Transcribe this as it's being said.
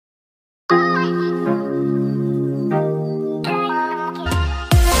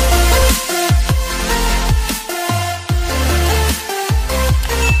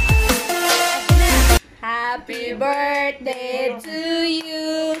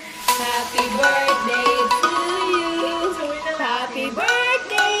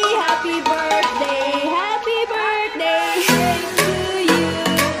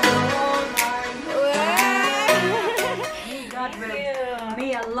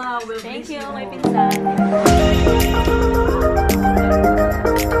mama will Thank bless you, you. may pinsan.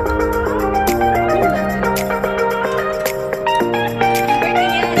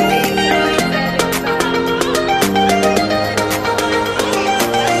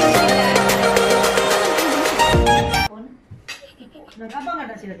 Nag-abang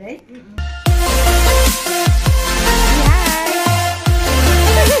na sila, day?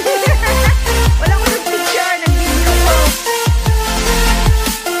 Wala ko ng picture, nag-video ko.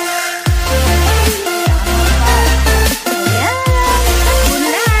 Ayan.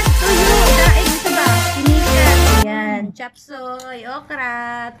 Bulat, tuyo, daing, ito ba? Sinikat. Ayan. Chapsoy,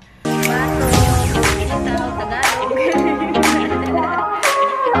 okrat, bato, pinitaw, Tagalog.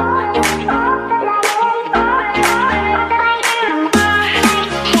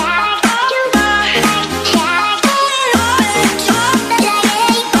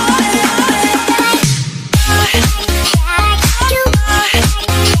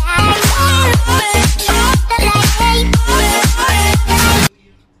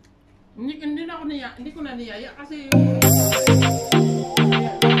 Hindi ko na niyaya kasi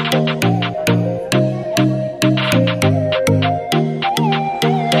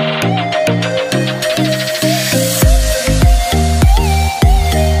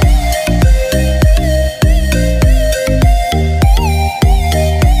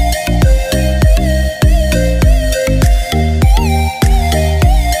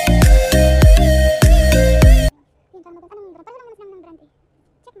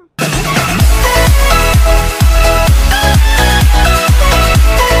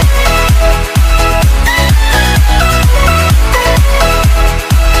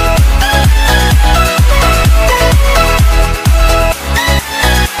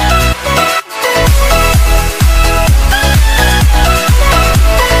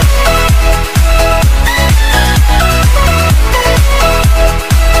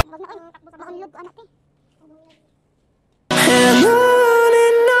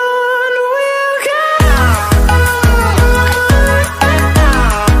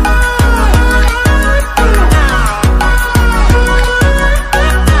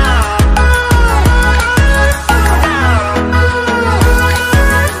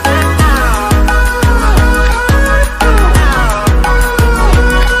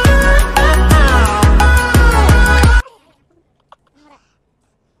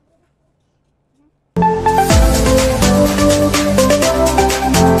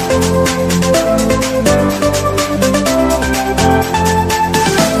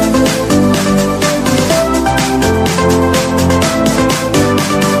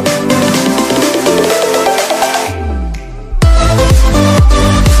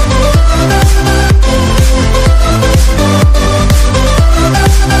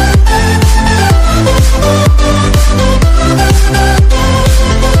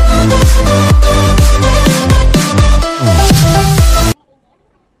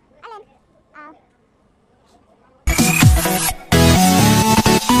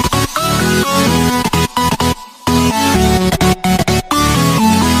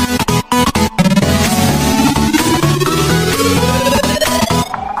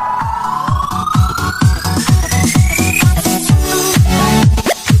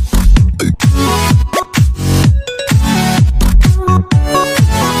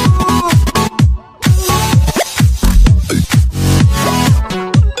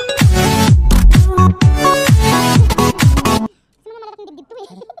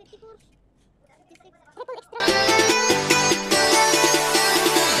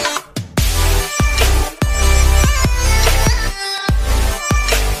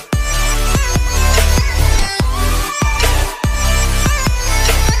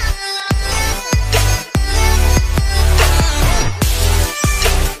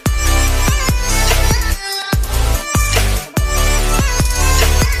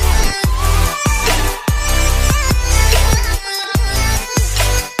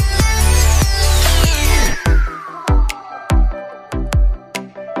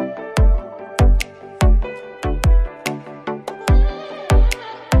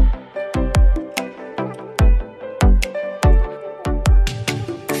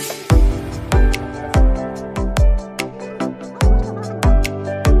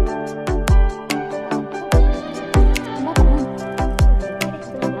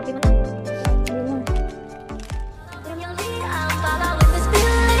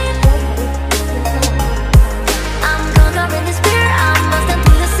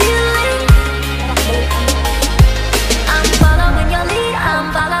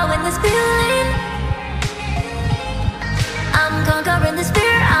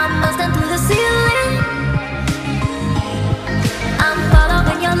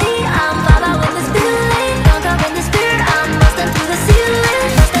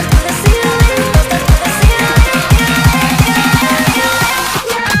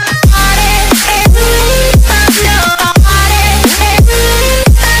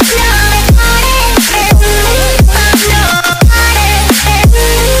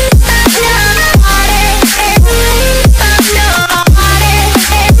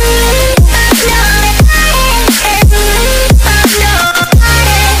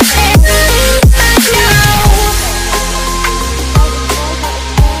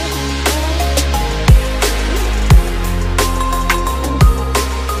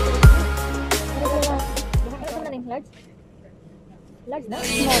Large na?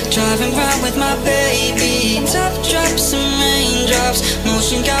 Small. Driving round with my baby, top drops and raindrops.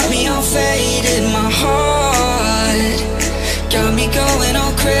 Motion got me all faded, my heart got me going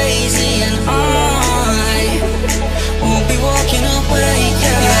all crazy, and I won't be walking away.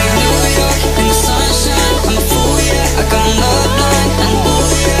 Yeah, New York in the sunshine, I'm a fool, yeah. I got love blind, and ooh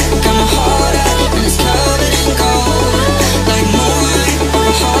yeah, got my heart out and it's covered in gold, like moonlight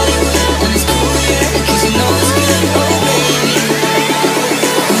over Hollywood, and it's cool, yeah, 'cause you know it's good, oh baby.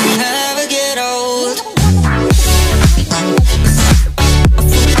 We'll never get old.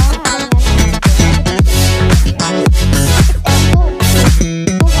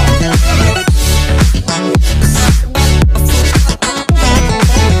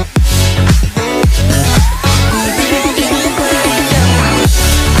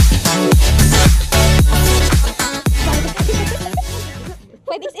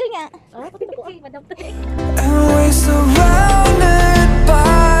 Pwede sila nga. Oh, madam to. And we're surrounded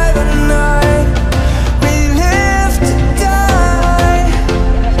by the night. We live to die.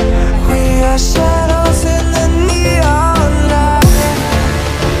 We are shadows in the neon light.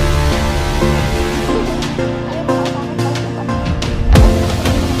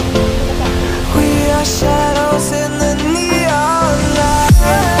 We are shadows in the neon light.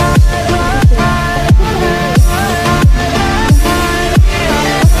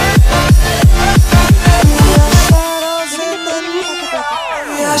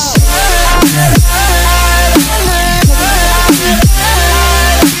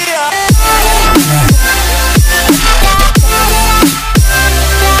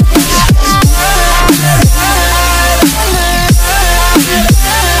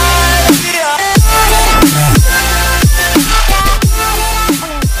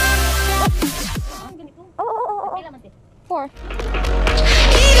 Four.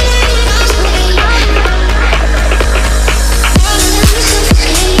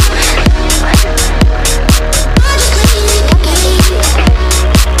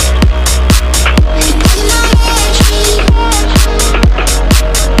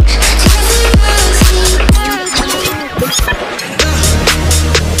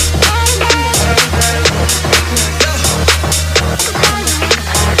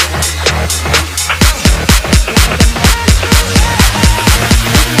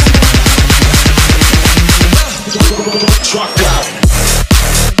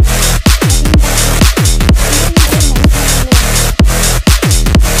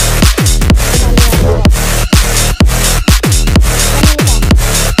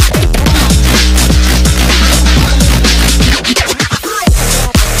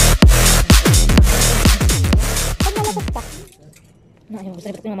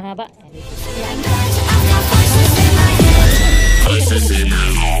 Gusto ko yung mahaba.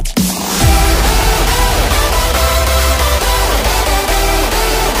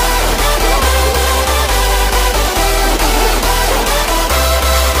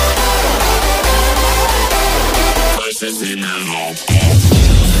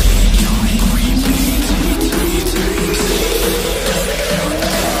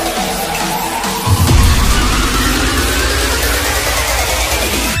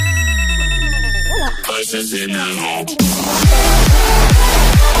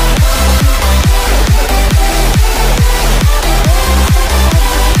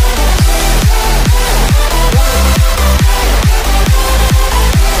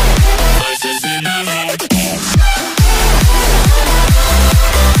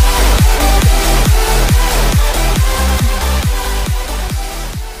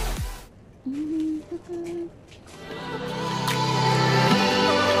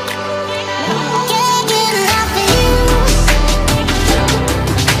 Can't get enough of you.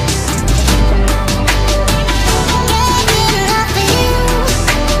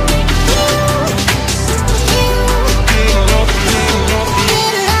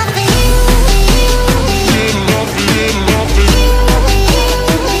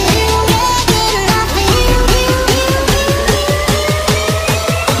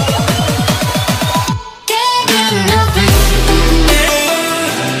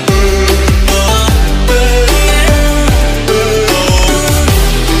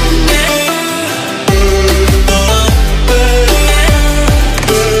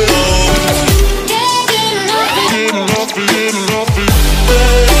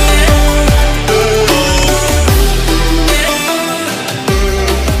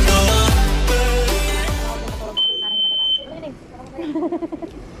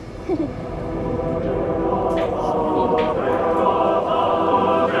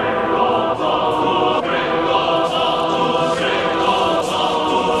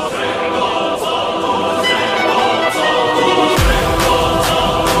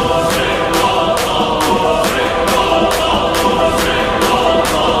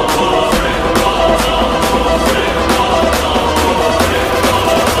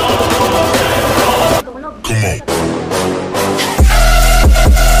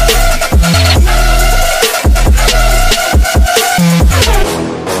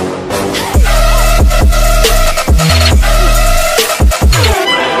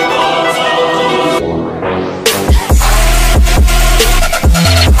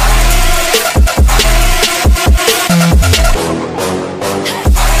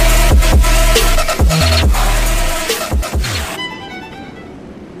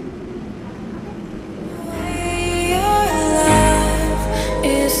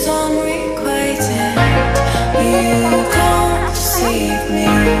 is unrequited. You don't deceive me.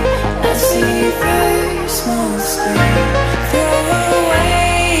 I see very small screen.